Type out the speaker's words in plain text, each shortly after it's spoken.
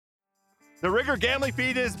The Rigger Gambling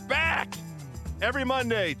Feed is back every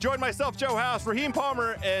Monday. Join myself, Joe House, Raheem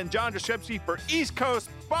Palmer, and John Jaschewski for East Coast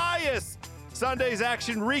Bias. Sunday's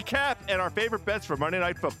action recap and our favorite bets for Monday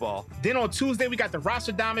Night Football. Then on Tuesday, we got the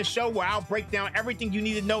Roster Diamond Show where I'll break down everything you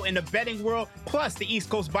need to know in the betting world. Plus, the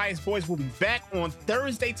East Coast Bias Boys will be back on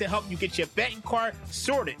Thursday to help you get your betting card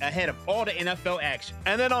sorted ahead of all the NFL action.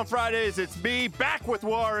 And then on Fridays, it's me back with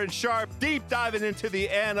Warren Sharp, deep diving into the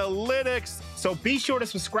analytics. So be sure to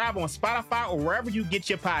subscribe on Spotify or wherever you get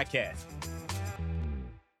your podcasts.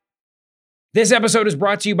 This episode is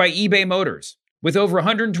brought to you by eBay Motors. With over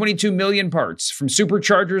 122 million parts, from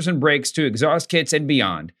superchargers and brakes to exhaust kits and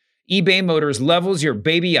beyond, eBay Motors levels your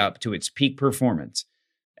baby up to its peak performance.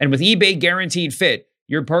 And with eBay Guaranteed Fit,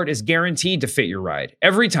 your part is guaranteed to fit your ride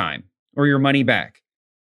every time, or your money back.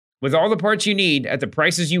 With all the parts you need at the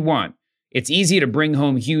prices you want, it's easy to bring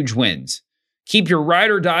home huge wins. Keep your ride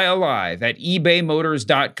or die alive at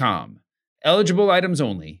ebaymotors.com. Eligible items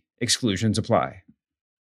only. Exclusions apply.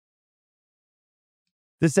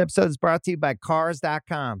 This episode is brought to you by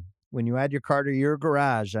Cars.com. When you add your car to your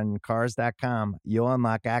garage on Cars.com, you'll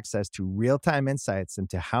unlock access to real-time insights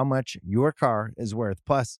into how much your car is worth.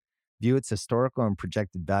 Plus, view its historical and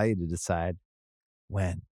projected value to decide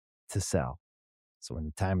when to sell. So when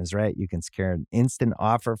the time is right, you can secure an instant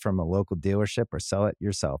offer from a local dealership or sell it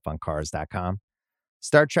yourself on Cars.com.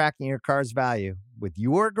 Start tracking your car's value with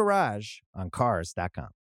your garage on Cars.com.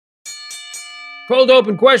 Cold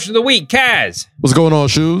open question of the week, Kaz. What's going on,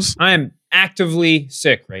 Shoes? I am actively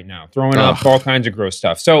sick right now, throwing up all kinds of gross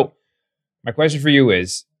stuff. So my question for you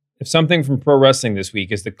is, if something from pro wrestling this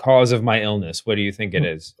week is the cause of my illness, what do you think it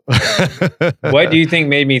is? What do you think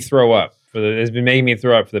made me throw up? Has been making me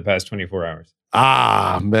throw up for the past 24 hours?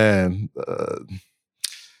 Man.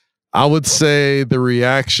 I would say the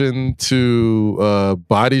reaction to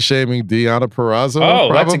body shaming Deonna Purrazzo. Oh,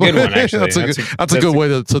 probably. That's a good one, actually. that's a good way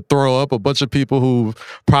to throw up. A bunch of people who've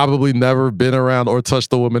probably never been around or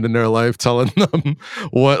touched a woman in their life telling them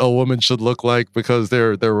what a woman should look like because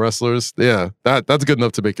they're wrestlers. Yeah, that's good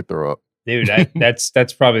enough to make you throw up. Dude,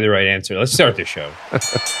 that's probably the right answer. Let's start the show.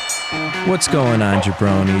 What's going on,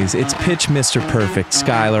 jabronis? It's Pitch Mr. Perfect,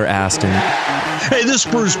 Skylar Aston. Hey, this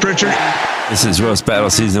is Bruce Pritchard. This is Roast Battle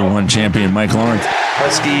Season 1 champion Mike Lawrence.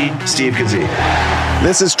 Husky Steve Kazee.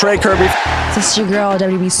 This is Trey Kirby. This is your girl,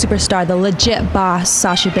 WWE superstar, the legit boss,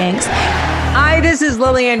 Sasha Banks. Hi, this is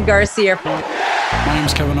Lillian Garcia. My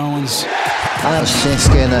name's Kevin Owens. I'm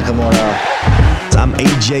Shinsuke Nakamura. I'm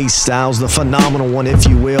AJ Styles, the phenomenal one, if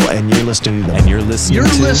you will, and you're listening to You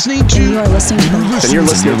are listening to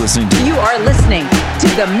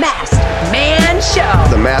the Masked Man Show.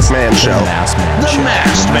 The Masked Man Show. The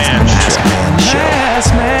Masked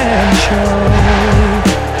Man Show.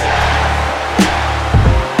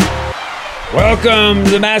 Welcome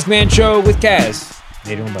to the Masked Man Show with Kaz. How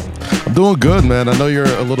you doing, buddy? I'm doing good, man. I know you're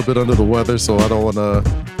a little bit under the weather, so I don't want to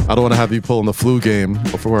have you pulling the flu game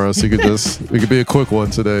for us. We could be a quick one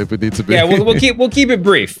today if we need to be. Yeah, we'll keep it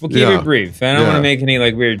brief. We'll keep it brief. I don't want to make any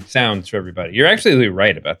weird sounds for everybody. You're actually really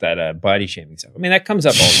right about that body shaming stuff. I mean, that comes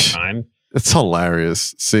up all the time. It's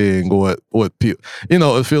hilarious seeing what people,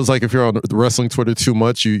 it feels like if you're on wrestling Twitter too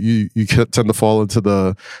much, you tend to fall into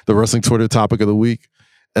the wrestling Twitter topic of the week.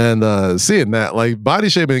 And seeing that, body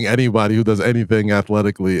shaming anybody who does anything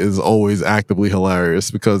athletically is always actively hilarious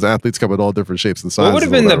because athletes come in all different shapes and sizes. What would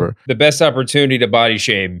have been the best opportunity to body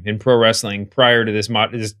shame in pro wrestling prior to this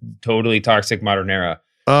totally toxic modern era?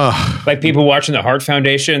 People watching the Hart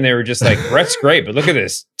Foundation, they were just like, Brett's great, but look at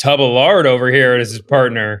this tub of lard over here as his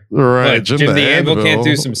partner. Right. Jim the Anvil can't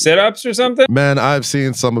do some sit-ups or something? Man, I've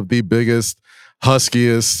seen some of the biggest,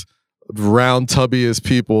 huskiest, round tubbiest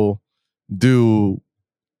people do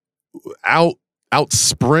out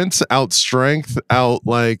sprints, out strength, out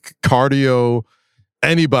cardio,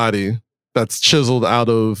 anybody that's chiseled out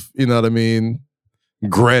of,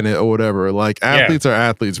 granite or whatever. Athletes are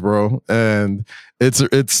athletes, bro. And it's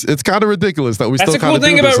kind of ridiculous that we That's still the cool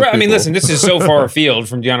thing about listen, this is so far far afield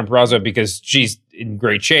from Deonna Purrazzo because she's in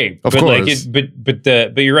great shape. Of course.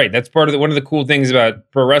 But you're right. That's part of one of the cool things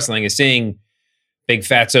about pro wrestling is seeing big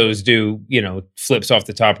fatzos do, flips off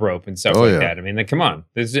the top rope and stuff that. I mean, come on.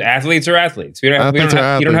 Athletes are athletes. You don't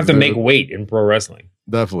have to make weight in pro wrestling.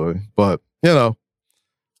 Definitely. But,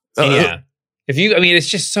 it's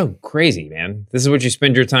just so crazy, man. This is what you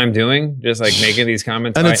spend your time doing, just making these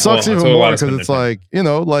comments. And it sucks even more because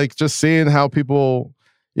it's just seeing how people,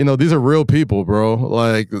 these are real people, bro.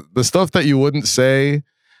 The stuff that you wouldn't say.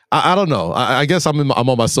 I don't know. I guess I'm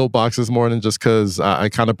on my soapbox this morning just because I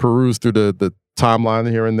kind of peruse through the timeline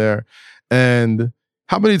here and there. And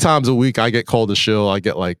how many times a week I get called a shill? I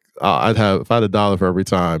get if I had $1 for every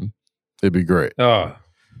time It'd be great. Oh,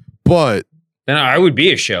 but then I would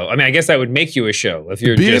be a show. I mean, I guess that would make you a show if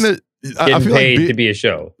you're just getting paid to be a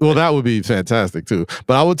show. Well, that would be fantastic too.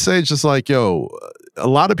 But I would say it's just like, yo, a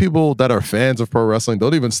lot of people that are fans of pro wrestling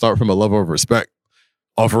don't even start from a level of respect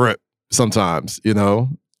off rip sometimes, you know?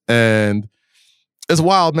 And it's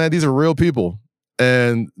wild, man. These are real people.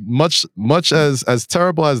 And much as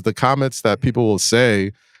terrible as the comments that people will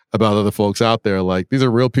say about other folks out there, like these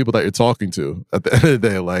are real people that you're talking to at the end of the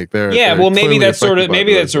day. Like they're maybe that's sort of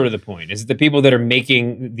the point. Is the people that are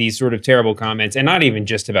making these sort of terrible comments, and not even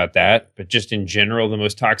just about that, but just in general, the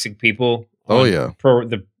most toxic people.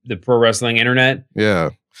 The pro wrestling internet. Yeah.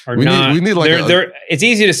 We need like it's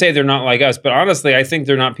easy to say they're not like us, but honestly, I think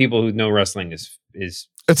they're not people who know wrestling is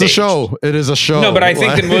it's staged. A show. It is a show. No, but I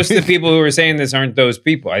think that most of the people who are saying this aren't those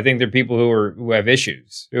people. I think they're people who have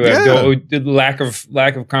issues, who have lack of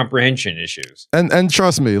comprehension issues. And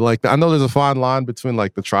trust me, like I know there's a fine line between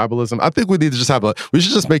like the tribalism. I think we need to just we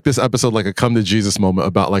should just make this episode like a come to Jesus moment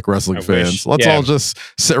about like wrestling fans. Let's all just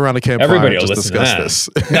sit around a campfire and just discuss this.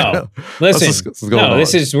 No,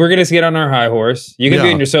 listen. We're gonna get on our high horse. You can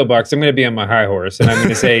be in your soapbox. I'm gonna be on my high horse, and I'm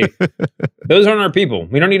gonna say those aren't our people.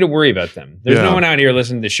 We don't need to worry about them. There's no one out here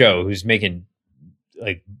listening to the show who's making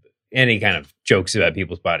like any kind of jokes about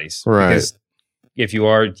people's bodies. Right. Because if you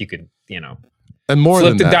are, you could, and more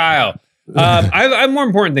flip than the dial. I have more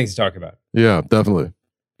important things to talk about. Yeah, definitely.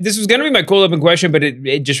 This was going to be my cold open question, but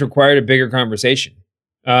it just required a bigger conversation.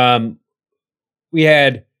 We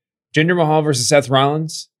had Jinder Mahal versus Seth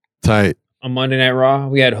Rollins. Tight. On Monday Night Raw.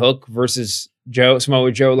 We had Hook versus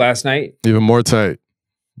Samoa Joe last night. Even more tight.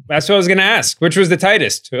 That's what I was going to ask. Which was the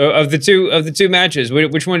tightest of the two matches?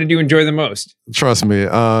 Which one did you enjoy the most? Trust me,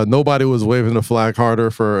 nobody was waving the flag harder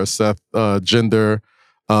for a Seth Jinder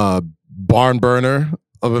barn burner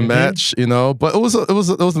of a match, But it was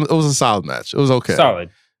a solid match. It was okay. Solid.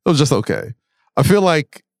 It was just okay. I feel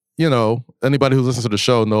like anybody who listens to the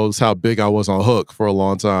show knows how big I was on Hook for a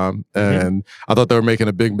long time, and I thought they were making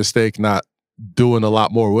a big mistake not doing a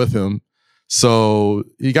lot more with him. So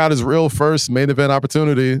he got his real first main event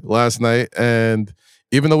opportunity last night. And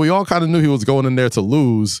even though we all kind of knew he was going in there to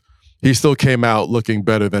lose, he still came out looking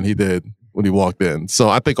better than he did when he walked in. So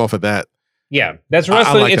I think off of that. Yeah, that's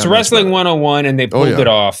wrestling. It's wrestling 101 and they pulled it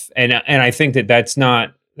off. And I think that's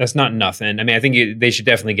not nothing. I mean, I think we should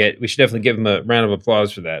definitely give him a round of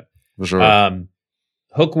applause for that. For sure.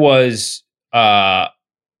 Hook was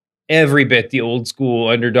every bit the old school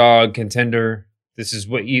underdog contender. This is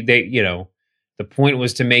what the point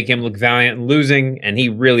was to make him look valiant and losing, and he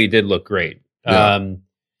really did look great. Yeah. And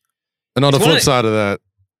on the flip side of that,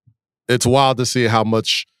 it's wild to see how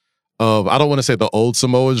much of, I don't want to say the old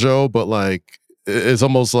Samoa Joe, but like it's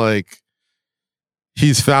almost like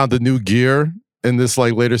he's found a new gear in this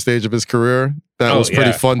like later stage of his career. That was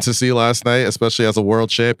pretty fun to see last night, especially as a world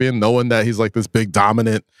champion, knowing that he's like this big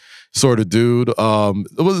dominant sort of dude.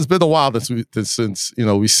 It's been a while since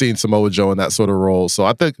we've seen Samoa Joe in that sort of role. So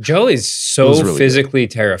I think Joe is so really physically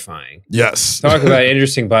terrifying. Yes. Talk about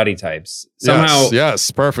interesting body types. Somehow, yes,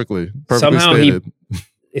 perfectly somehow stated.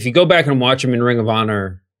 If you go back and watch him in Ring of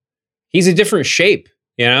Honor, he's a different shape,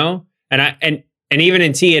 And even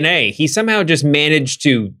in TNA, he somehow just managed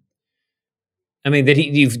to. I mean, did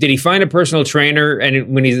he find a personal trainer?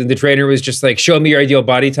 And when the trainer was just like, "Show me your ideal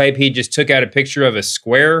body type," he just took out a picture of a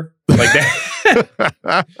square like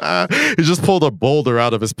that. He just pulled a boulder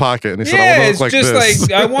out of his pocket and he said, "I want to look like this." It's just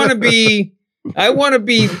like I want to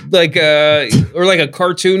be like a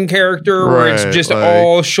cartoon character where it's just like,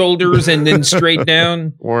 all shoulders and then straight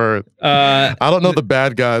down. Word. I don't know the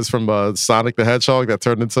bad guys from Sonic the Hedgehog that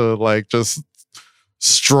turned into like just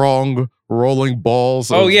strong rolling balls.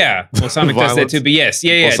 Well, Sonic does that too. But yes,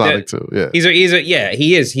 Well, Sonic too. Yeah,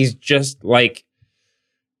 he is. He's just like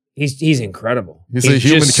he's incredible. He's a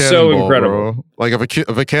human just cannonball, so incredible. Bro. Like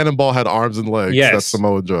if a cannonball had arms and legs, that's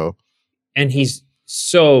Samoa Joe. And he's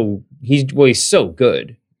so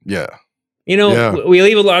good. Yeah. We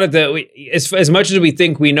leave a lot of as much as we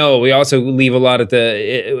think we know, we also leave a lot at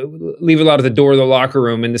the door of the locker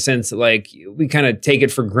room in the sense that like we kind of take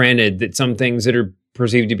it for granted that some things that are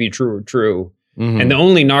perceived to be true are true. Mm-hmm. And the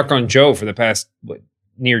only knock on Joe for the past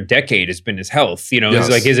near decade has been his health. It's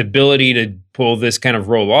like his ability to pull this kind of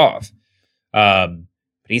role off. But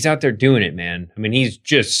he's out there doing it, man. I mean, he's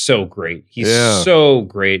just so great. He's so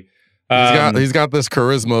great. He's got this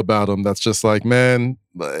charisma about him that's just like, man,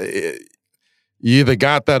 you either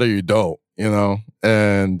got that or you don't,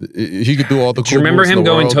 and he could do all the cool. Do you remember him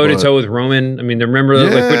going toe to toe with Roman? I mean,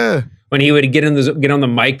 remember when he would get on the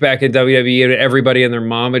mic back at WWE, and everybody and their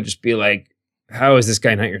mom would just be like, "How is this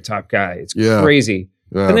guy not your top guy?" It's crazy.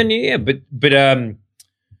 Yeah. And then but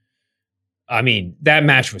I mean, that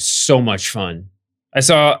match was so much fun.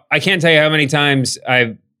 I can't tell you how many times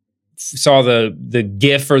I saw the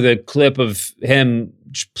gif or the clip of him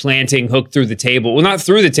planting Hook through the table. Well, not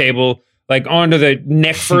through the table, like onto the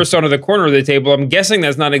neck first, onto the corner of the table. I'm guessing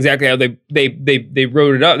that's not exactly how they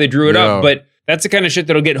wrote it up. They drew it up, but that's the kind of shit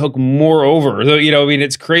that'll get Hook more over. You know, I mean,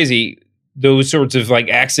 it's crazy. Those sorts of like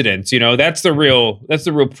accidents, you know, that's the real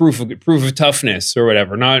proof of toughness or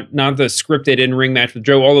whatever. Not the scripted in-ring match with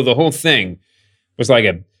Joe. Although the whole thing was like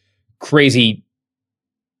a crazy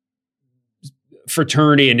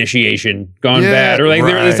fraternity initiation gone bad, or like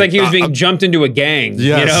it's like he was being jumped into a gang.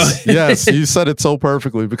 Yes, you know? Yes, you said it so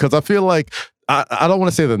perfectly, because I feel like I don't want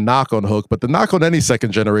to say the knock on Hook, but the knock on any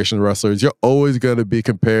second generation wrestlers, you're always going to be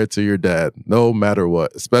compared to your dad, no matter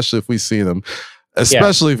what, especially if we've seen him.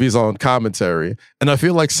 Especially if he's on commentary. And I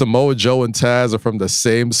feel like Samoa Joe and Taz are from the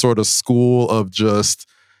same sort of school of just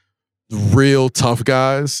real tough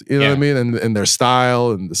guys, you know what I mean? And their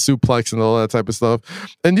style and the suplex and all that type of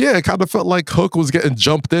stuff. And yeah, it kind of felt like Hook was getting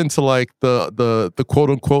jumped into like the quote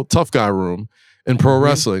unquote tough guy room in pro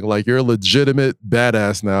wrestling. Like, you're a legitimate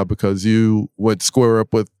badass now because you went square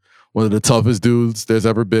up with one of the toughest dudes there's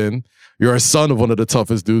ever been. You're a son of one of the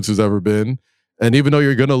toughest dudes who's ever been. And even though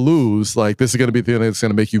you're going to lose, like, this is going to be the thing that's going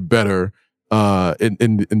to make you better in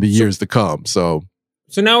the years to come. So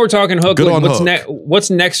now we're talking Hook. Good on Hook. Hook. What's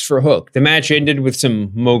next for Hook? The match ended with some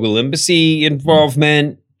Mogul Embassy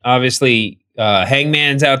involvement. Obviously,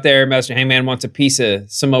 Hangman's out there. Master Hangman wants a piece of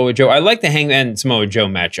Samoa Joe. I like the Hangman Samoa Joe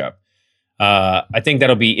matchup. I think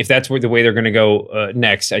that'll be, if that's the way they're going to go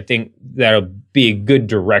next, I think that'll be a good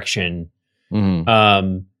direction.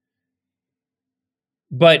 But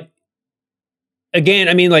again,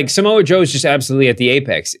 I mean, like, Samoa Joe is just absolutely at the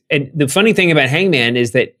apex. And the funny thing about Hangman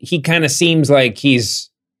is that he kind of seems like he's,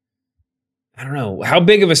 I don't know, how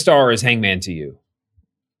big of a star is Hangman to you?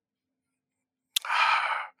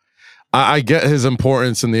 I get his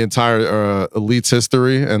importance in the entire Elite's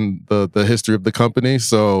history and the history of the company.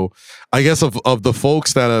 So I guess of the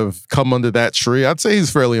folks that have come under that tree, I'd say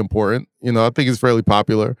he's fairly important. You know, I think he's fairly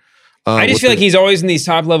popular. I just feel like he's always in these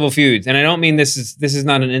top level feuds, and I don't mean this is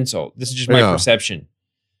not an insult. This is just my perception.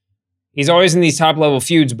 He's always in these top level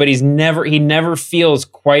feuds, but he never feels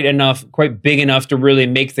quite big enough to really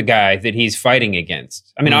make the guy that he's fighting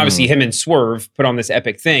against. I mean, obviously him and Swerve put on this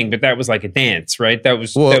epic thing, but that was like a dance, right? That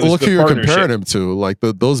was look who you're partnership. comparing him to. Like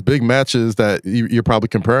those big matches that you're probably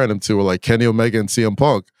comparing him to are like Kenny Omega and CM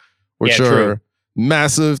Punk, which are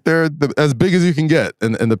massive. They're as big as you can get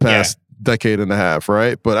in the past decade and a half,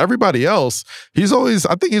 right? But everybody else, I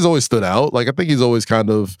think he's always stood out. Like, I think he's always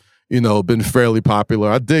kind of, you know, been fairly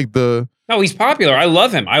popular. I dig the... No, he's popular. I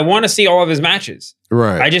love him. I want to see all of his matches.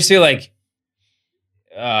 Right. I just feel like...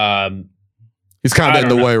 he's kind of in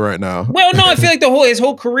the way right now. Well, no, I feel like his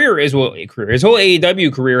whole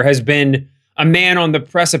AEW career has been a man on the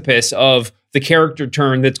precipice of the character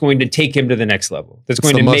turn that's going to take him to the next level. That's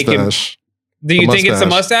going to make him... Do you think it's the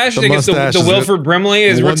mustache? Do you think it's the Wilford Brimley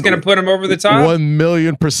is what's going to put him over the top?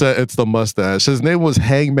 1,000,000% it's the mustache. His name was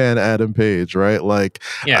Hangman Adam Page, right? Like,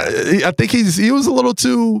 I think he was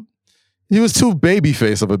too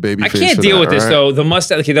babyface of a babyface. I can't deal with this though. The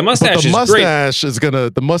mustache. Okay, the mustache is great.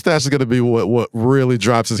 The mustache is gonna be what really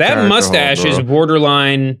drops his character. That mustache home, is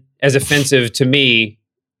borderline as offensive to me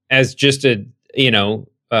as just a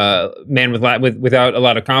man without a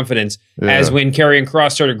lot of confidence, as when Karrion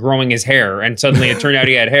Kross started growing his hair and suddenly it turned out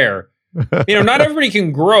he had hair. You know, not everybody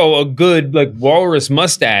can grow a good like walrus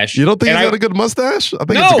mustache. You don't think he's got a good mustache? I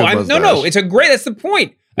think it's a good mustache. No. It's a great. That's the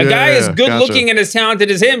point. A guy as good looking and as talented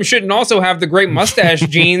as him shouldn't also have the great mustache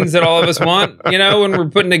genes that all of us want, you know, when we're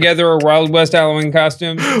putting together our Wild West Halloween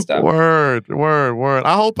costumes and stuff. Word.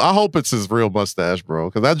 I hope it's his real mustache, bro,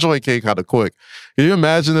 because that joint came kind of quick. Can you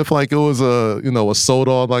imagine if like it was a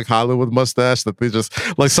soda on like Hollywood mustache that they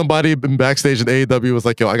just like somebody in backstage in AEW was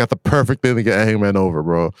like, yo, I got the perfect thing to get Hangman over,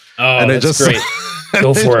 bro. Oh, and that's great.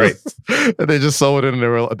 Go for it. And they just saw it and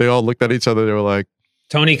they all looked at each other. They were like,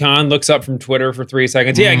 Tony Khan looks up from Twitter for 3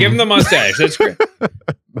 seconds. Yeah, give him the mustache. That's great.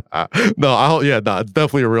 It's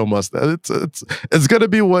definitely a real mustache. It's gonna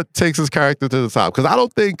be what takes his character to the top. Because I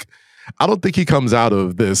don't think he comes out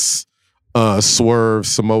of this Swerve,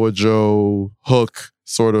 Samoa Joe, Hook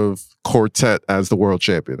sort of quartet as the world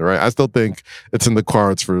champion, right? I still think it's in the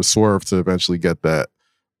cards for Swerve to eventually get that.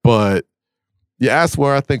 But you asked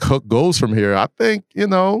where I think Hook goes from here. I think,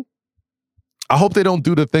 I hope they don't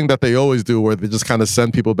do the thing that they always do where they just kind of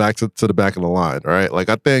send people back to the back of the line, right? Like,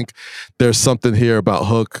 I think there's something here about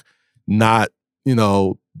Hook not,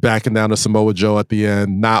 backing down to Samoa Joe at the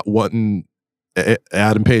end, not wanting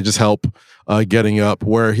Adam Page's help getting up,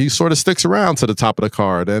 where he sort of sticks around to the top of the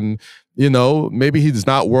card. And maybe he's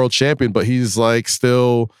not world champion, but he's like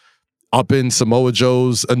still up in Samoa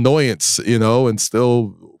Joe's annoyance, and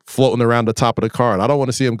still floating around the top of the card. I don't want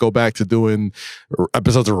to see him go back to doing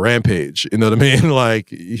episodes of Rampage. You know what I mean? Like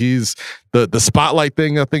he's the spotlight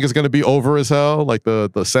thing, I think, is going to be over as hell. Like the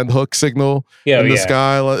send hook signal in the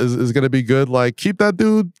sky is going to be good. Like keep that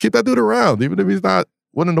dude around, even if he's not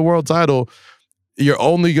winning the world title.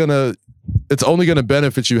 It's only gonna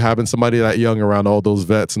benefit you having somebody that young around all those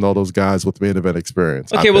vets and all those guys with main event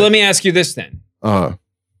experience. Okay, well, let me ask you this then.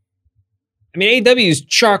 I mean, AEW is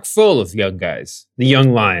chock full of young guys, the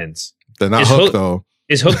young lions. They're not Hook, though.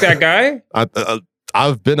 Is Hook that guy?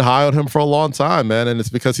 I've been high on him for a long time, man, and it's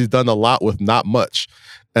because he's done a lot with not much.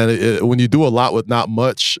 And when you do a lot with not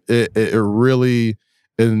much, it really,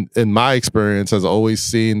 in my experience, has always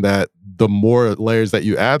seen that the more layers that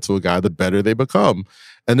you add to a guy, the better they become.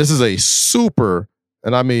 And this is a super,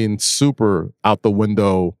 and I mean super out the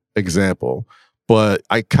window example. But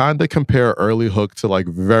I kind of compare early Hook to like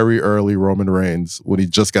very early Roman Reigns when he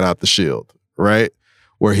just got out the Shield, right?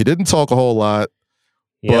 Where he didn't talk a whole lot,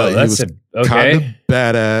 but he was kind of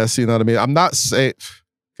badass. You know what I mean? I'm not saying,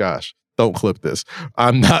 gosh, don't clip this.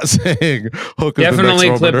 I'm not saying Hook is definitely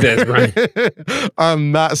the next Roman clip this, right?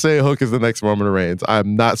 I'm not saying Hook is the next Roman Reigns.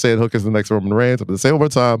 I'm not saying Hook is the next Roman Reigns. I'm going to say one more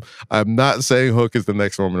time, I'm not saying Hook is the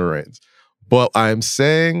next Roman Reigns. But I'm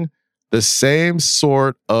saying the same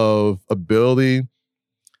sort of ability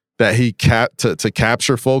that he to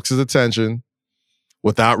capture folks' attention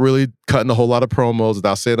without really cutting a whole lot of promos,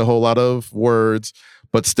 without saying a whole lot of words,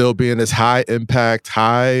 but still being this high impact,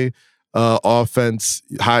 high offense,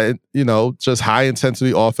 just high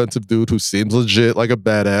intensity offensive dude who seems legit like a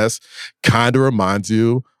badass, kind of reminds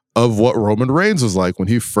you of what Roman Reigns was like when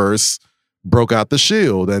he first broke out the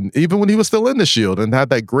Shield, and even when he was still in the Shield and had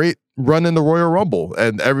that great run in the Royal Rumble.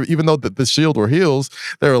 And even though the Shield were heels,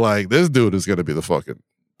 they were like, this dude is going to be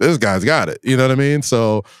this guy's got it. You know what I mean?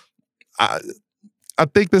 So I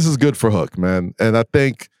think this is good for Hook, man. And I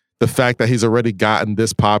think the fact that he's already gotten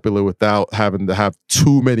this popular without having to have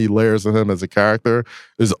too many layers of him as a character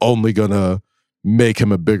is only going to make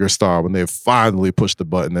him a bigger star when they finally push the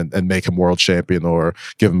button and make him world champion or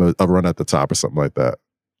give him a run at the top or something like that.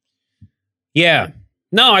 Yeah.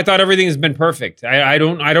 No, I thought everything has been perfect. I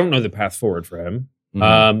don't know the path forward for him.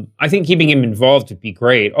 Mm-hmm. I think keeping him involved would be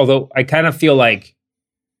great. Although I kind of feel like,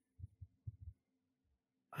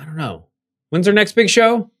 I don't know. When's our next big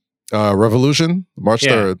show? Revolution, March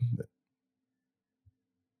 3rd.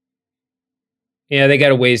 Yeah, they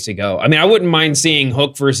got a ways to go. I mean, I wouldn't mind seeing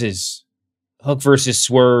Hook versus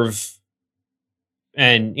Swerve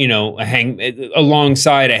and,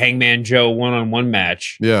 alongside a Hangman Joe one-on-one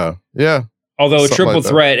match. Yeah. Although a triple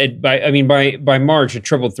threat, by March, a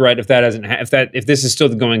triple threat, if this is still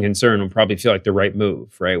the going concern, will probably feel like the right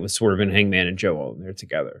move, right? With Swerve and Hangman and Joe all in there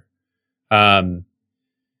together.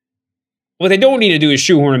 What they don't need to do is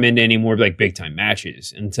shoehorn him into any more like big time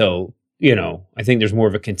matches until, I think there's more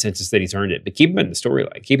of a consensus that he's earned it. But keep him in the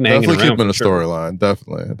storyline. Keep him hanging around. Keep him in the storyline.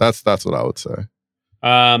 Definitely. That's what I would say.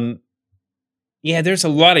 Yeah, there's a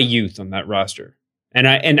lot of youth on that roster. And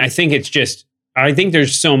I think it's just, I think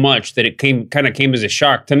there's so much that it came as a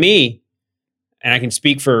shock to me. And I can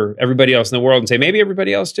speak for everybody else in the world and say maybe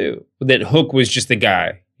everybody else too, that Hook was just the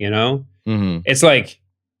guy, Mm-hmm. It's like,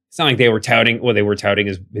 it's not like they were touting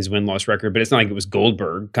his win-loss record, but it's not like it was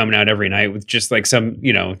Goldberg coming out every night with just like some,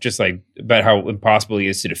 just like about how impossible he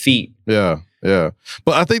is to defeat. Yeah. But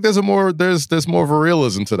I think there's more of a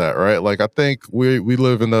realism to that, right? Like I think we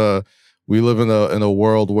live in a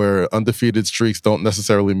world where undefeated streaks don't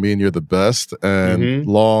necessarily mean you're the best, and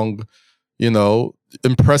long,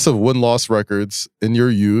 impressive win-loss records in your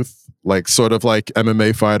youth, like sort of like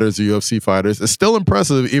MMA fighters or UFC fighters, is still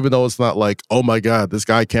impressive, even though it's not like, oh my God, this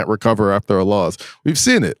guy can't recover after a loss. We've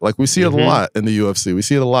seen it. Like we see it a lot in the UFC. We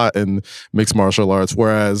see it a lot in mixed martial arts.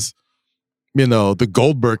 Whereas, the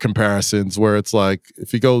Goldberg comparisons where it's like,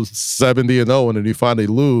 if he goes 70-0 and then you finally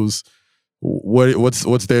lose,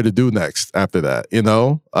 what's there to do next after that?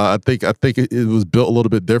 I think it was built a little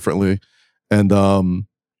bit differently, and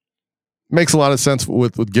makes a lot of sense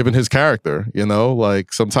with given his character.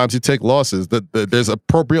 Like sometimes you take losses. There's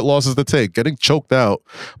appropriate losses to take. Getting choked out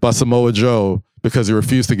by Samoa Joe because he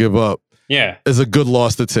refused to give up, is a good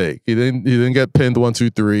loss to take. He didn't get pinned 1, 2,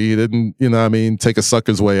 3. He didn't, take a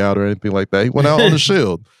sucker's way out or anything like that. He went out on the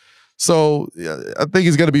Shield. So I think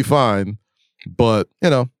he's gonna be fine. But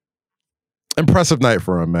impressive night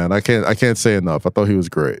for him, man. I can't say enough. I thought he was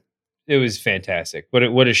great. It was fantastic.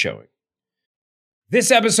 What a showing. This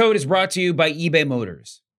episode is brought to you by eBay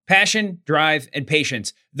Motors. Passion, drive, and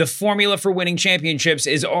patience. The formula for winning championships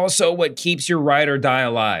is also what keeps your ride or die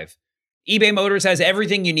alive. eBay Motors has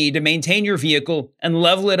everything you need to maintain your vehicle and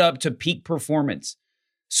level it up to peak performance.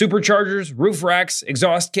 Superchargers, roof racks,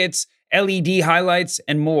 exhaust kits, LED highlights,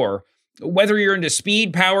 and more. Whether you're into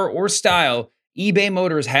speed, power, or style, eBay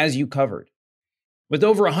Motors has you covered. With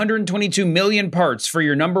over 122 million parts for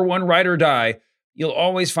your number one ride or die, you'll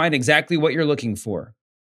always find exactly what you're looking for.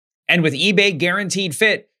 And with eBay Guaranteed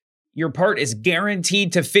Fit, your part is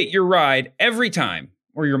guaranteed to fit your ride every time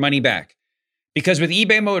or your money back. Because with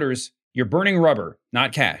eBay Motors, you're burning rubber,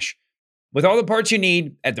 not cash. With all the parts you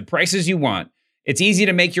need at the prices you want, it's easy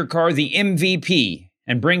to make your car the MVP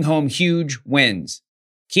and bring home huge wins.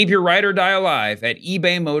 Keep your ride or die alive at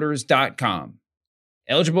ebaymotors.com.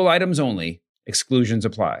 Eligible items only. Exclusions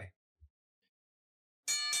apply.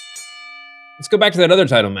 Let's go back to that other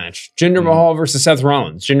title match. Jinder Mahal versus Seth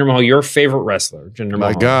Rollins. Jinder Mahal, your favorite wrestler. Jinder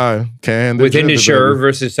My Mahal. guy. With Jinder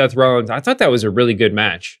versus Seth Rollins. I thought that was a really good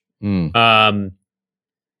match. The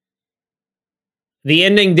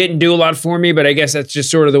ending didn't do a lot for me, but I guess that's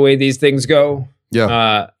just sort of the way these things go.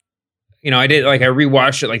 Yeah. I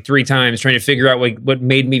rewatched it like 3 times trying to figure out what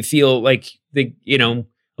made me feel like a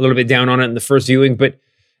little bit down on it in the first viewing, but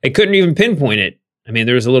I couldn't even pinpoint it. I mean,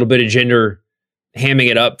 there was a little bit of Jinder hamming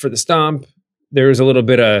it up for the stomp. There was a little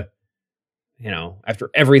bit of, after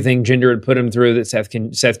everything Jinder had put him through, that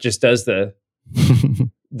Seth just does the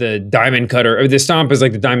diamond cutter. Or the stomp is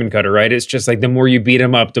like the diamond cutter, right? It's just like the more you beat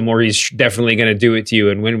him up, the more he's definitely going to do it to you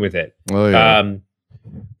and win with it. Oh, yeah.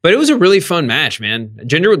 But it was a really fun match, man.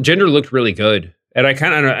 Jinder looked really good, and I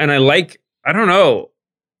don't know,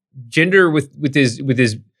 Jinder with his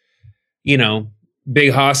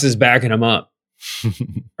big hosses backing him up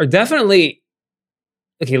are definitely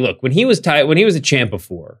okay. Look, when he was a champ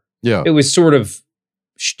before, yeah, it was sort of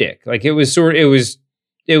shtick. Like it was what it was.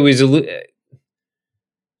 It was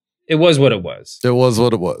what it was.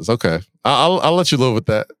 Okay, I'll let you live with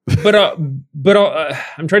that. but I'm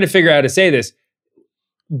trying to figure out how to say this.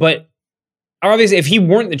 But obviously, if he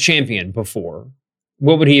weren't the champion before,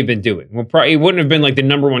 what would he have been doing? Well, probably he wouldn't have been like the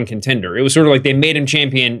number one contender. It was sort of like they made him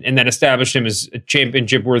champion and that established him as a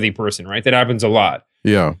championship-worthy person, right? That happens a lot.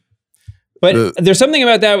 Yeah. But there's something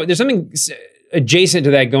about that. There's something adjacent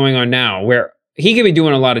to that going on now where he could be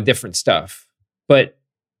doing a lot of different stuff. But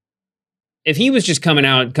if he was just coming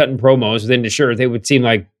out cutting promos, then sure, they would seem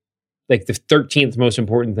like the 13th most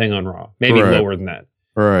important thing on Raw. Maybe lower than that.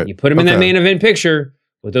 Right. You put him in that main event picture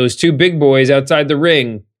with those 2 big boys outside the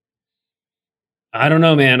ring. I don't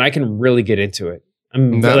know, man. I can really get into it.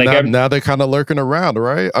 Now they're kind of lurking around,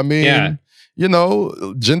 right? I mean,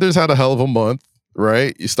 Jinder's had a hell of a month,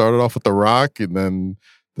 right? You started off with The Rock and then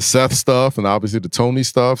the Seth stuff and obviously the Tony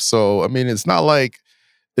stuff. So, I mean, it's not like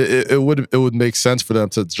it would make sense for them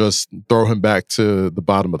to just throw him back to the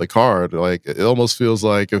bottom of the card. Like, it almost feels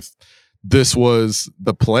like if this was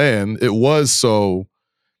the plan, it was so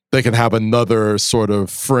they can have another sort of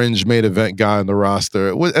fringe main event guy in the roster.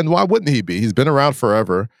 And why wouldn't he be? He's been around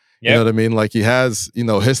forever. Yep. You know what I mean? Like, he has,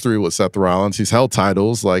 history with Seth Rollins. He's held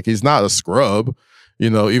titles. Like, he's not a scrub,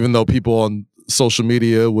 even though people on social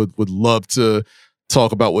media would love to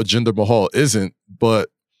talk about what Jinder Mahal isn't. But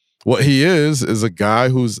what he is a guy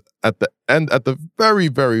who's at the very,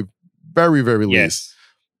 very, very, very least,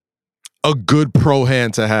 a good pro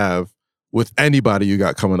hand to have with anybody you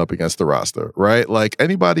got coming up against the roster, right? Like,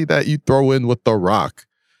 anybody that you throw in with The Rock,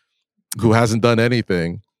 who hasn't done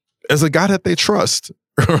anything, is a guy that they trust,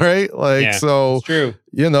 right? Like, so, it's true.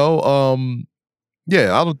 I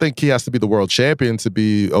don't think he has to be the world champion to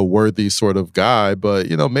be a worthy sort of guy, but,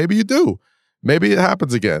 maybe you do. Maybe it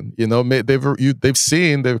happens again. They've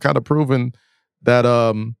kind of proven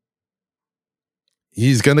that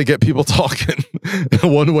he's going to get people talking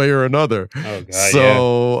one way or another. Oh, God,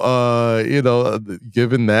 so,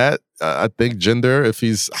 given that, I think Jinder, if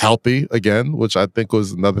he's healthy again, which I think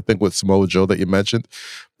was another thing with Samoa Joe that you mentioned,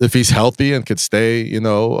 if he's healthy and could stay,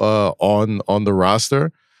 on the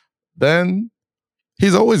roster, then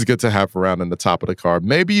he's always good to have around in the top of the card.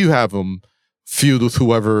 Maybe you have him feud with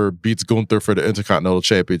whoever beats Gunther for the Intercontinental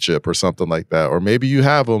Championship or something like that. Or maybe you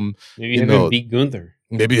have him... Maybe you have him beat Gunther.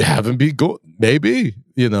 Maybe you have him beat Gunther. Maybe,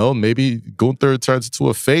 maybe Gunther turns into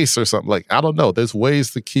a face or something. Like, I don't know. There's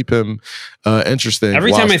ways to keep him interesting.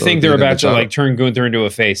 Every time I think they're about to turn Gunther into a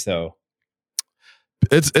face, though.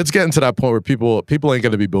 It's getting to that point where people ain't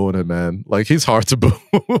going to be booing him, man. Like, he's hard to boo.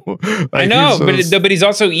 I know, but he's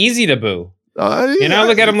also easy to boo.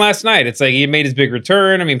 Look at him last night. It's like he made his big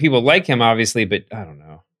return. I mean, people like him, obviously, but I don't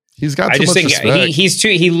know. He's got too much respect.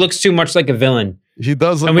 He looks too much like a villain He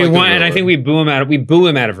does look and we like want, and I think we boo him out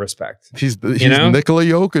of respect. He's Nikola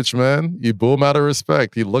Jokic, man. You boo him out of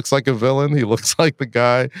respect. He looks like a villain. He looks like the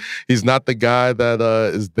guy. He's not the guy that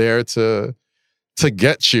is there to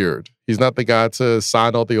get cheered. He's not the guy to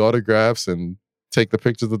sign all the autographs and take the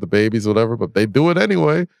pictures of the babies, whatever. But they do it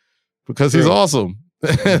anyway because he's awesome.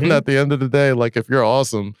 And at the end of the day, like if you're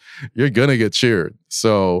awesome, you're gonna get cheered.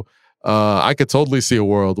 So I could totally see a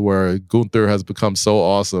world where Gunther has become so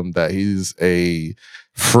awesome that he's a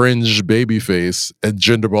fringe babyface and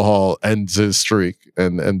Jinder Mahal ends his streak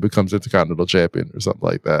and becomes Intercontinental Champion or something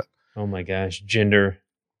like that. Oh my gosh, Jinder.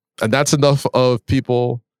 And that's enough of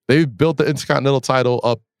people. They've built the Intercontinental title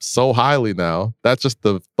up so highly now. That's just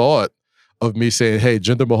the thought of me saying, hey,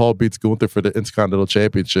 Jinder Mahal beats Gunther for the Intercontinental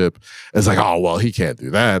Championship. It's like, oh, well, he can't do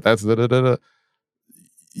that. That's da-da-da-da.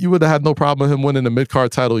 You would have had no problem with him winning the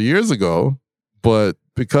mid-card title years ago, but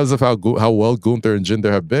because of how well Gunther and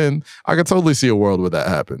Jinder have been, I could totally see a world where that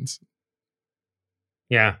happens.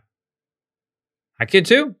 Yeah. I could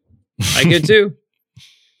too.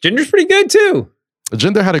 Jinder's pretty good too.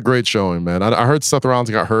 Jinder had a great showing, man. I heard Seth Rollins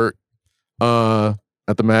got hurt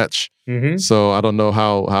at the match, so I don't know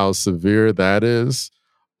how severe that is.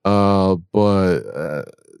 But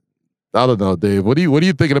I don't know, Dave. What are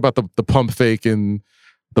you thinking about the pump fake and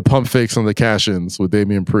the pump fakes on the cash-ins with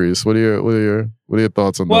Damian Priest? What are your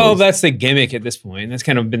thoughts on those? Well, that's the gimmick at this point. That's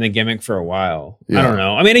kind of been the gimmick for a while. Yeah. I don't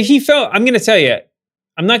know. I mean, if he felt, I'm going to tell you,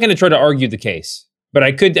 I'm not going to try to argue the case, but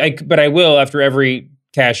I will after every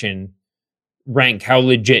cash-in rank how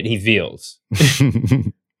legit he feels.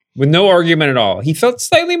 With no argument at all. He felt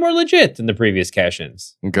slightly more legit than the previous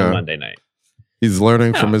cash-ins on Monday night. He's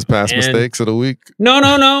learning from his past mistakes of the week.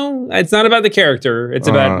 No. It's not about the character. It's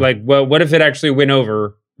about like, well, what if it actually went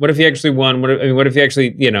over? What if he actually won? What if he actually,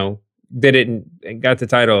 did it and got the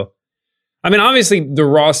title? I mean, obviously the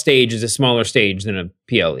Raw stage is a smaller stage than a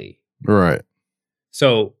PLE. Right.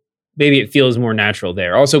 So maybe it feels more natural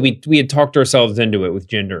there. Also, we had talked ourselves into it with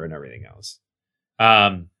Jinder and everything else.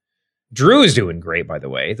 Drew is doing great, by the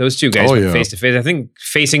way. Those two guys went face to face. I think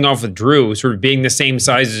facing off with Drew, sort of being the same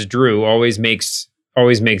size as Drew, always makes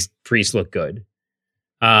Priest look good.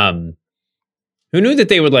 Who knew that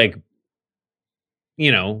they would hire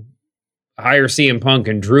CM Punk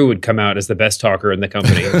and Drew would come out as the best talker in the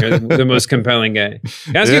company, the most compelling guy.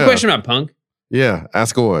 Can I ask you a question about Punk? Yeah,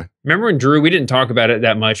 ask away. Remember when Drew? We didn't talk about it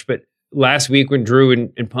that much, but last week when Drew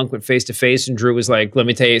and Punk went face to face, and Drew was like, "Let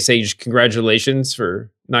me say congratulations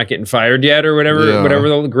for not getting fired yet," or whatever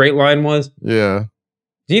the great line was. Yeah.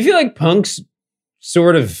 Do you feel like Punk's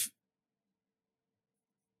sort of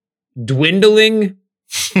dwindling?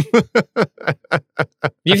 Do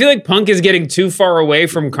you feel like Punk is getting too far away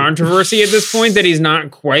from controversy at this point, that he's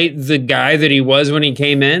not quite the guy that he was when he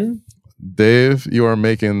came in? Dave, you are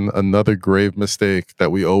making another grave mistake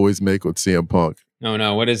that we always make with CM Punk. Oh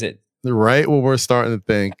no, what is it? Right when we're starting to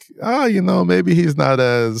think, maybe he's not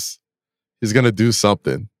he's going to do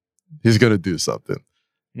something. He's going to do something.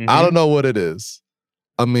 Mm-hmm. I don't know what it is.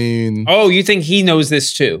 I mean... Oh, you think he knows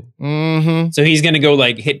this too? Mm-hmm. So he's going to go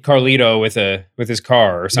hit Carlito with his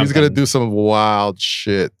car or something. He's going to do some wild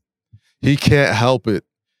shit. He can't help it.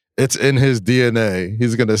 It's in his DNA.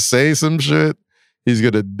 He's going to say some shit. He's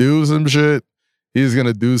going to do some shit. He's going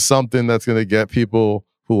to do something that's going to get people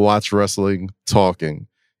who watch wrestling talking.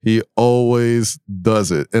 He always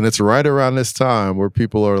does it. And it's right around this time where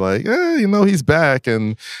people are like, he's back.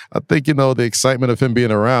 And I think, the excitement of him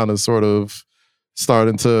being around is sort of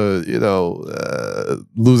starting to,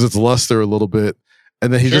 lose its luster a little bit.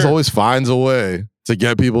 And then he just always finds a way to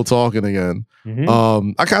get people talking again.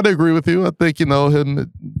 Mm-hmm. I kind of agree with you. I think,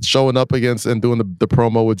 him showing up against and doing the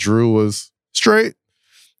promo with Drew was straight.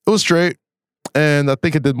 It was straight. And I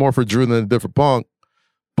think it did more for Drew than it did for Punk.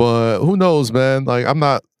 But who knows, man? I'm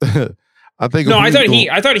not. I think. No, I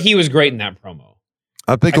thought he was great in that promo.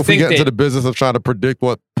 I think if we get into the business of trying to predict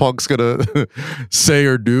what Punk's gonna say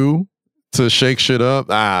or do to shake shit up,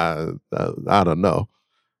 I don't know.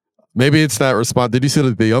 Maybe it's that response. Did you see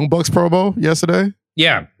the Young Bucks promo yesterday?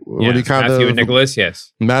 Yeah. When he Matthew and Nicholas,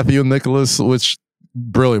 yes. Matthew and Nicholas, which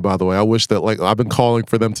brilliant, by the way. I wish that I've been calling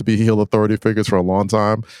for them to be heel authority figures for a long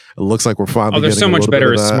time. It looks like we're finally. Oh, they're getting so much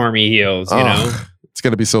better as that. smarmy heels, you know. It's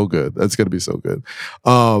gonna be so good. It's gonna be so good.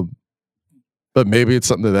 But maybe it's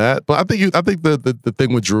something to that. But I think the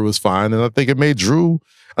thing with Drew is fine, and I think it made Drew.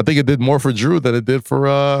 I think it did more for Drew than it did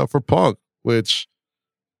for Punk, which,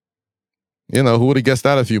 who would have guessed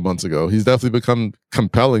that a few months ago? He's definitely become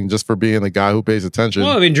compelling just for being a guy who pays attention.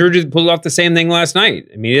 Well, I mean, Drew just pulled off the same thing last night.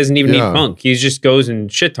 I mean, he doesn't even need Punk. He just goes and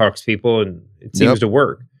shit talks people, and it seems to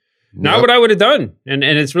work. Not what I would have done, and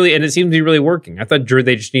it seems to be really working. I thought Drew,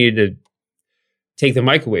 they just needed to take the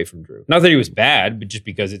mic away from Drew. Not that he was bad, but just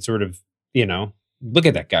because it's sort of, look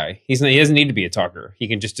at that guy. He doesn't need to be a talker. He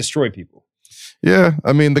can just destroy people. Yeah,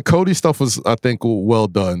 I mean, the Cody stuff was, I think, well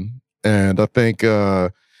done. And I think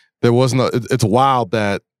it's wild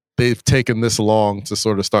that they've taken this long to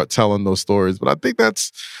sort of start telling those stories. But I think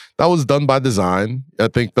that was done by design. I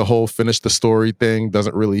think the whole finish the story thing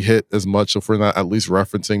doesn't really hit as much if we're not at least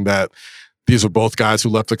referencing that these were both guys who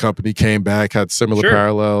left the company, came back, had similar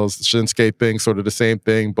parallels. The Shinsuke thing, sort of the same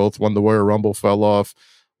thing. Both won the Royal Rumble, fell off,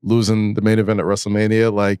 losing the main event at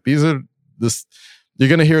WrestleMania. Like, you're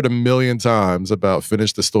going to hear it a million times about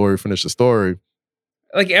finish the story.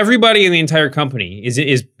 Like, everybody in the entire company is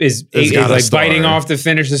like biting off the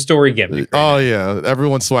finish the story gimmick. Oh yeah,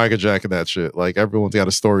 everyone's swagger jacking that shit. Like, everyone's got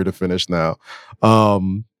a story to finish now.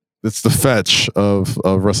 It's the fetch of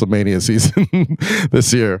WrestleMania season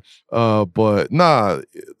this year. But nah,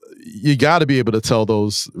 you got to be able to tell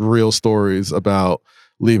those real stories about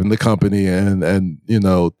leaving the company and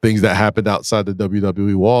things that happened outside the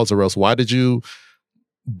WWE walls, or else why did you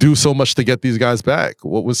do so much to get these guys back?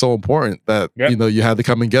 What was so important that you had to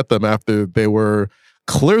come and get them after they were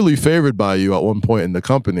clearly favored by you at one point in the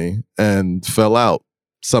company and fell out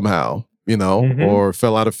somehow, or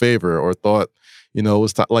fell out of favor, or thought it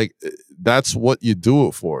was like, that's what you do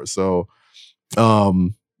it for. So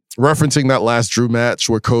referencing that last Drew match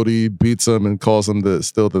where Cody beats him and calls him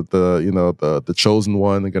the chosen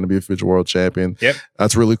one and going to be a future world champion. Yep.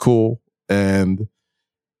 That's really cool. And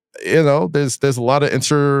there's a lot of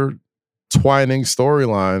intertwining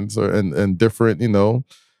storylines and different,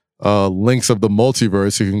 links of the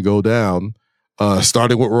multiverse you can go down,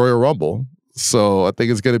 starting with Royal Rumble. So I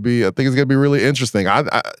think it's gonna be really interesting.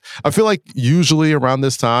 I feel like usually around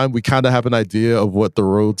this time we kind of have an idea of what the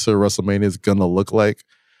road to WrestleMania is gonna look like.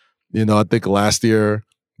 I think last year,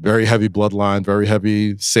 very heavy Bloodline, very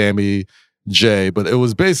heavy Sammy, Jay, but it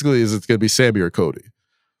was basically, is it gonna be Sammy or Cody?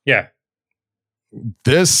 Yeah.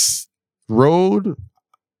 This road,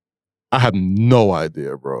 I have no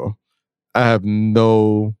idea, bro. I have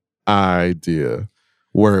no idea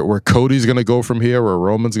where Cody's going to go from here, where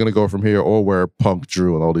Roman's going to go from here, or where Punk,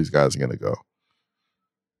 Drew, and all these guys are going to go.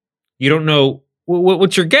 You don't know.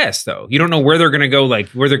 What's your guess, though? You don't know where they're going to go, like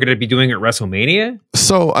where they're going to be doing at WrestleMania?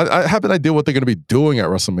 So I have an idea what they're going to be doing at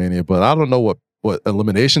WrestleMania, but I don't know what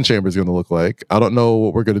Elimination Chamber is going to look like. I don't know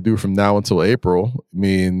what we're going to do from now until April. I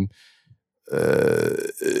mean, we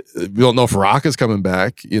don't know if Rock is coming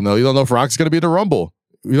back. You don't know if Rock's going to be at the Rumble.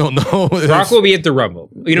 We don't know. Rock will be at the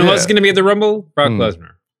Rumble. You know who's going to be at the Rumble? Brock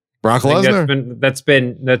Lesnar. Brock Lesnar. That's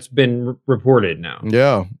been reported now.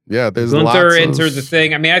 Yeah. There's Gunther entered the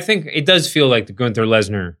thing. I mean, I think it does feel like the Gunther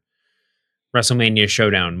Lesnar WrestleMania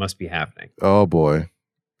showdown must be happening. Oh boy,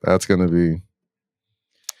 that's going to be.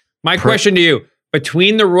 My question to you: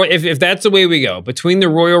 between if that's the way we go, between the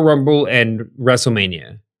Royal Rumble and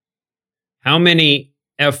WrestleMania, how many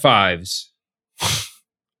F5s?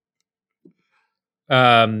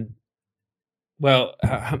 Well,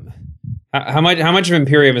 how much of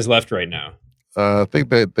Imperium is left right now? I think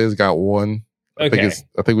they've got one. Okay.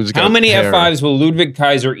 I think we just got. How many F5s will Ludwig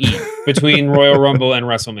Kaiser eat between Royal Rumble and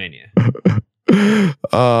WrestleMania?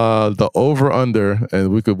 The over under, and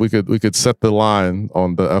we could set the line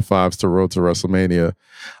on the F5s to road to WrestleMania.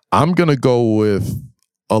 I'm gonna go with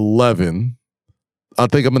 11. I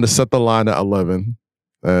think I'm gonna set the line at 11,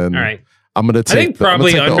 and all right. I'm gonna take. I think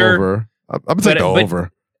probably I'm under. Over. I'm gonna take the over.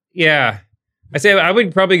 Yeah, I say I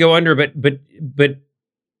would probably go under, but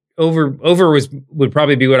over would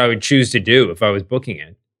probably be what I would choose to do if I was booking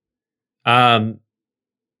it. Yeah,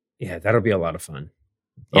 that'll be a lot of fun.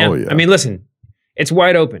 Yeah. Oh yeah. I mean, listen, it's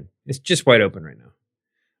wide open. It's just wide open right now,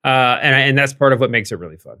 and that's part of what makes it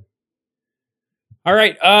really fun. All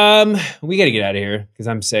right, we got to get out of here because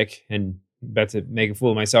I'm sick and about to make a fool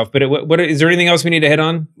of myself. But what is there anything else we need to hit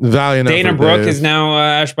on? Valiant Dana effort, Brooke Dave. is now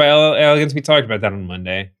Ash by Elegance. We talked about that on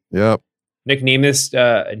Monday. Yep. Nick Nemeth.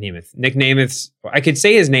 I could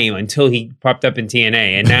say his name until he popped up in TNA,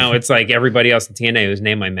 and now it's like everybody else in TNA whose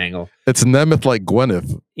name I mangle. It's Nemeth like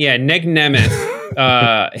Gwyneth. Yeah, Nick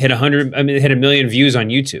Nemeth hit 1 million views on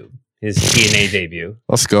YouTube. His TNA debut.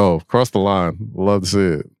 Let's go. Cross the line. Love to see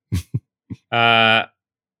it.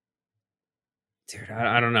 Dude,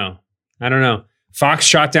 I don't know. Fox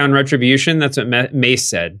shot down Retribution. That's what Mace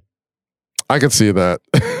said. I could see that.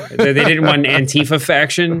 They didn't want an Antifa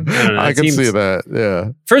faction. I don't know. I can see that.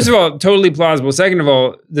 Yeah. First of all, totally plausible. Second of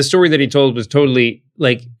all, the story that he told was totally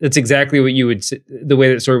like, that's exactly what you would, the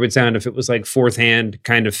way that story would sound if it was like fourth hand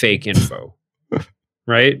kind of fake info.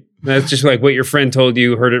 Right? That's just like what your friend told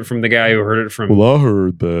you, heard it from the guy who heard it from. Well, I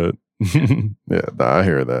heard that. Yeah, I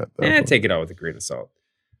hear that. Take it all with a grain of salt.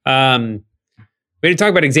 We didn't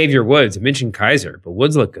talk about Xavier Woods. I mentioned Kaiser, but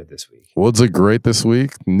Woods looked good this week. Woods looked great this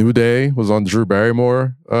week. New Day was on Drew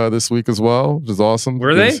Barrymore this week as well, which is awesome.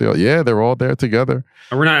 Were they? Yeah, they were all there together.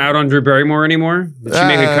 We're not out on Drew Barrymore anymore? Did she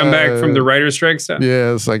make a comeback from the writer's strike stuff?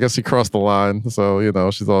 Yes, I guess she crossed the line. So,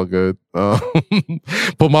 she's all good.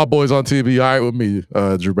 Put my boys on TV. All right with me,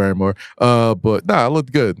 Drew Barrymore. But it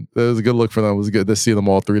looked good. It was a good look for them. It was good to see them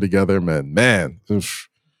all three together, man. Oof.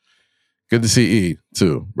 Good to see E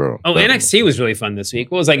too, bro. Oh, definitely. NXT was really fun this week.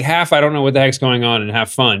 Well, it was like half I don't know what the heck's going on and half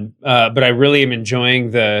fun. But I really am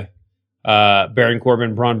enjoying the Baron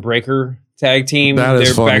Corbin Braun Breaker tag team. That is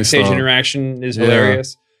Their funny backstage stuff. interaction is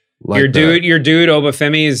hilarious. Like your dude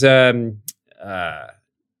Obafemi's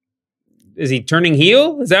is he turning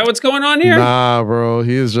heel? Is that what's going on here? Nah, bro.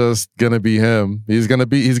 He is just gonna be him. He's gonna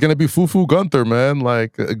be Fufu Gunther, man.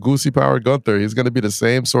 Like a Goosey Power Gunther. He's gonna be the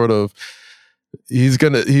same sort of. He's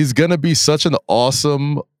gonna be such an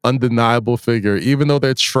awesome, undeniable figure, even though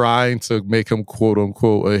they're trying to make him quote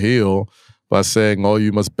unquote a heel by saying, "Oh,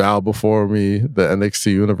 you must bow before me," the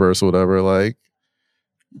NXT universe or whatever. Like,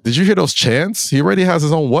 did you hear those chants? He already has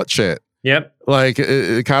his own what chant. Yep. Like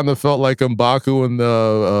it kind of felt like M'Baku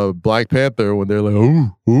and Black Panther when they're like,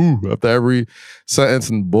 "Ooh," after every sentence.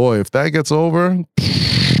 And boy, if that gets over,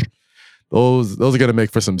 those are gonna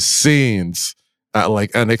make for some scenes. At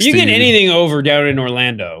like NXT. You can get anything over down in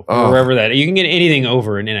Orlando or wherever that. You can get anything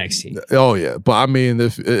over in NXT. Oh yeah, but I mean,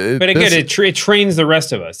 it trains the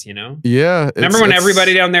rest of us. Yeah. Remember when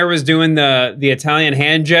everybody down there was doing the Italian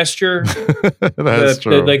hand gesture? That's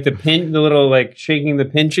true. The pinch, the little like shaking the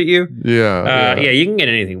pinch at you. Yeah. Yeah. You can get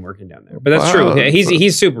anything working down there. But that's true.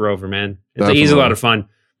 He's super over, man. He's a lot of fun.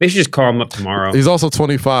 They should just call him up tomorrow. He's also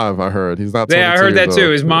 25, I heard. He's not 22. Yeah, I heard that too.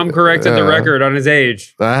 His mom corrected the record on his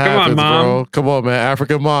age. Come on, Mom. Bro. Come on, man.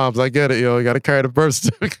 African moms. I get it, yo. You got to carry the birth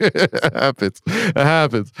certificate. It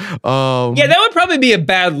happens. Yeah, that would probably be a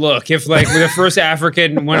bad look if like one of the first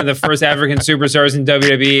African superstars in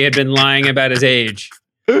WWE had been lying about his age.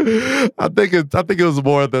 I think it was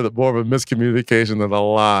more of a miscommunication than a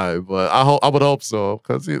lie, but I would hope so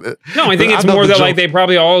because I think it's more that like they'll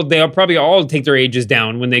probably all take their ages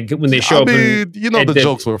down when they show up. The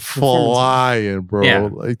jokes were flying, bro. Yeah.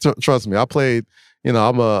 Like, trust me, I played.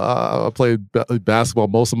 I played basketball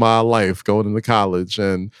most of my life going into college,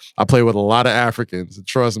 and I played with a lot of Africans. And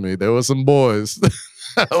trust me, there were some boys.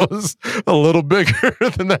 That was a little bigger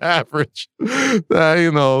than the average.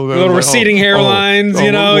 Little receding hairlines,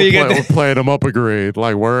 we're playing them up a grade.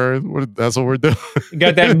 Like, that's what we're doing. You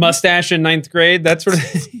got that mustache in 9th grade? That's what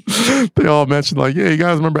they all mentioned, like, yeah, you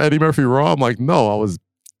guys remember Eddie Murphy Raw? I'm like, no, I was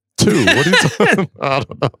 2. What are you talking about? I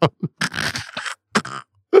don't know.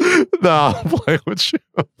 Nah, I'm playing with you.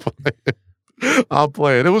 I'm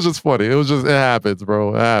playing. It was just funny. It happens,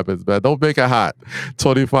 bro. It happens, man. Don't make it hot.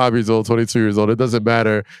 25 years old, 22 years old. It doesn't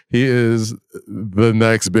matter. He is the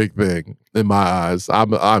next big thing in my eyes.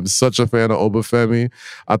 I'm such a fan of Obafemi.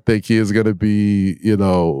 I think he is going to be,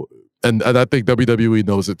 and I think WWE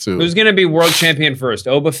knows it too. Who's going to be world champion first,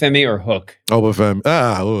 Obafemi or Hook? Obafemi.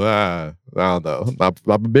 I don't know.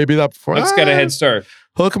 Maybe not before. Hook's got a head start.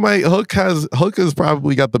 Hook has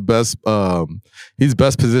probably got the best. He's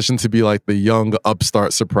best positioned to be like the young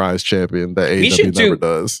upstart surprise champion that AEW never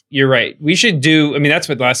does. You're right. We should do. I mean, that's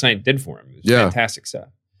what last night did for him. It was fantastic stuff.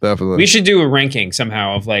 Definitely. We should do a ranking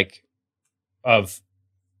somehow of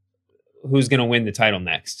who's going to win the title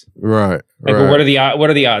next. Right. What are the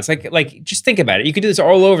odds? Like just think about it. You could do this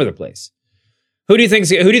all over the place. Who do you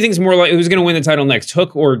think's more like who's going to win the title next?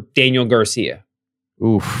 Hook or Daniel Garcia?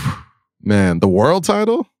 Oof. Man, the world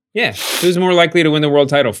title? Yeah. Who's more likely to win the world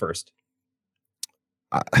title first?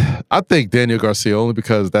 I think Daniel Garcia, only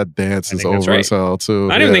because that dance is over as hell,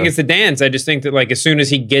 too. I don't think it's the dance. I just think that, like, as soon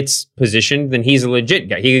as he gets positioned, then he's a legit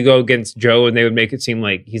guy. He could go against Joe, and they would make it seem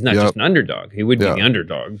like he's not just an underdog. He would be the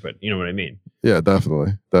underdog, but you know what I mean? Yeah,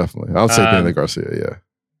 definitely. I would say Daniel Garcia, yeah.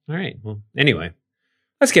 All right. Well, anyway,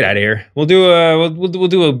 let's get out of here. We'll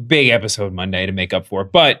do a big episode Monday to make up for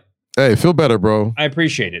it, but hey, feel better, bro. I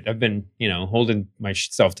appreciate it. I've been, holding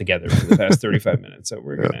myself together for the past 35 minutes. So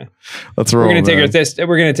we're gonna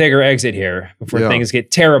take our exit here before things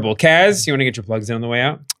get terrible. Kaz, you want to get your plugs in on the way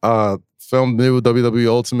out? Filmed new WWE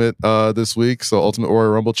Ultimate this week, so Ultimate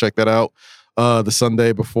Warrior Rumble. Check that out. The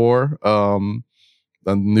Sunday before.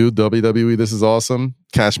 The new WWE. This is awesome.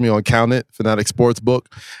 Catch me on Count It, Fanatic Sportsbook.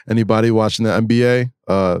 Anybody watching the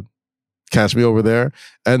NBA? Catch me over there.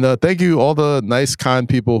 And thank you all the nice, kind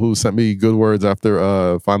people who sent me good words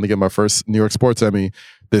after finally getting my first New York Sports Emmy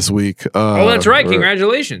this week. That's right.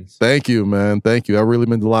 Congratulations. Thank you, man. Thank you. That really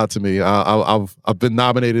meant a lot to me. I've been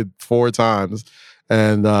nominated 4 times,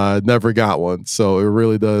 and never got one. So it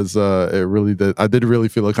really does. It really did. I did really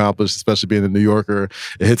feel accomplished, especially being a New Yorker.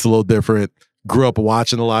 It hits a little different. Grew up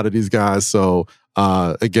watching a lot of these guys. So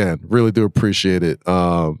again, really do appreciate it.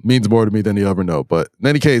 Means more to me than you ever know. But in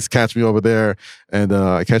any case, catch me over there, and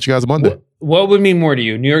I catch you guys Monday. What would mean more to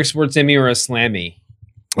you, New York Sports Emmy or a Slammy?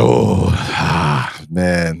 Oh,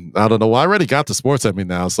 man. I don't know. Well, I already got the Sports Emmy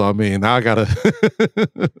now. So, I mean, now I got to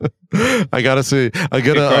see. I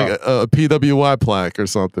get a PWI plaque or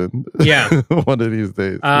something. Yeah. One of these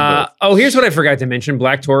days. Here's what I forgot to mention.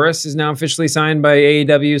 Black Taurus is now officially signed by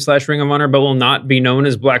AEW / Ring of Honor, but will not be known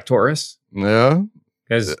as Black Taurus. Yeah.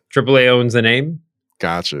 Because AAA owns the name.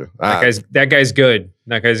 Gotcha. That guy's good.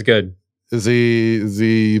 That guy's good. Is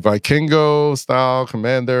he Vikingo style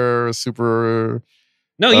commander, super...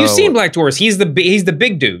 No, you've seen Black Taurus. He's the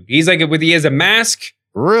big dude. He's like he has a mask.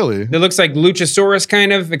 Really? That looks like Luchasaurus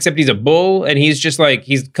kind of, except he's a bull, and he's just like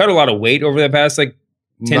he's cut a lot of weight over the past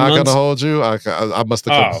 10 months. Not gonna hold you. I must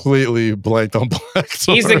have completely blanked on Black Taurus.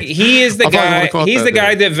 He is the guy. He's the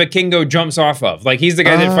guy that Vikingo jumps off of. Like he's the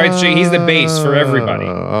guy that fights. He's the base for everybody.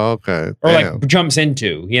 Okay. Or like jumps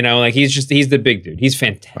into. Like he's the big dude. He's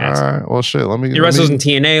fantastic. All right. Well, shit. He wrestles in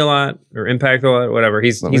TNA a lot or Impact a lot. Whatever.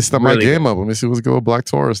 Let me step my game up. Let me see what's good with Black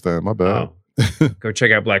Taurus. Then my bad. Go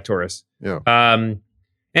check out Black Taurus. Yeah.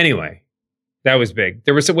 Anyway, that was big.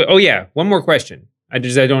 There was one more question. I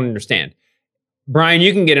don't understand. Brian,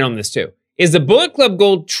 you can get in on this too. Is the Bullet Club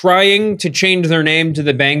Gold trying to change their name to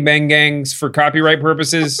the Bang Bang Gangs for copyright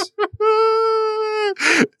purposes?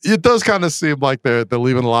 It does kind of seem like they're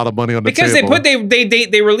leaving a lot of money on the table. Because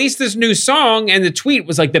they released this new song, and the tweet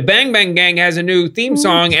was like, the Bang Bang Gang has a new theme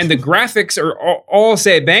song, and the graphics are all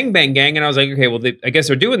say Bang Bang Gang, and I was like, okay, well, I guess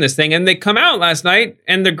they're doing this thing, and they come out last night,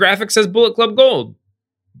 and the graphic says Bullet Club Gold,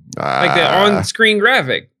 like the on-screen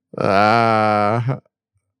graphic. I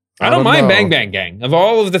don't mind Bang Bang Gang. Of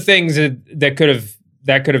all of the things that could have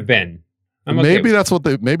been. Maybe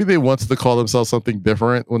maybe they wanted to call themselves something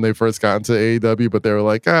different when they first got into AEW, but they were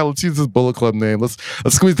like, let's use this Bullet Club name. Let's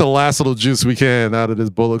squeeze the last little juice we can out of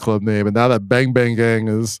this Bullet Club name. And now that Bang Bang Gang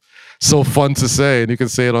is so fun to say, and you can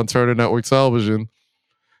say it on Turner Network Television,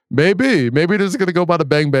 maybe they're just gonna go by the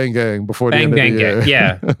Bang Bang Gang before the end of the year. Gang.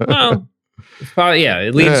 Yeah. Well, probably,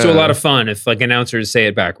 it leads to a lot of fun if announcers say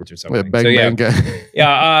it backwards or something. Bang Gang.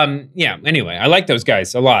 Yeah. Anyway, I like those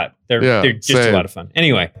guys a lot. They're just a lot of fun.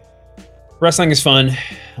 Anyway, wrestling is fun.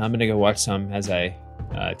 I'm gonna go watch some as I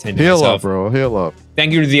tend to Heal myself. Up, bro. Heal up.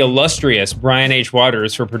 Thank you to the illustrious Brian H.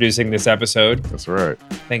 Waters for producing this episode. That's right.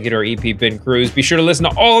 Thank you to our EP Ben Cruz. Be sure to listen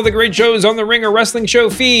to all the great shows on the Ringer Wrestling Show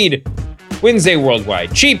feed. Wednesday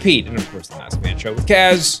Worldwide, Cheap Heat, and of course the Last Man Show with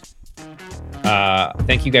Kaz.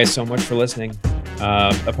 Thank you guys so much for listening.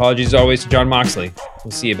 Apologies as always to John Moxley.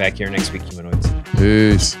 We'll see you back here next week, humanoids.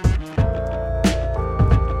 Peace.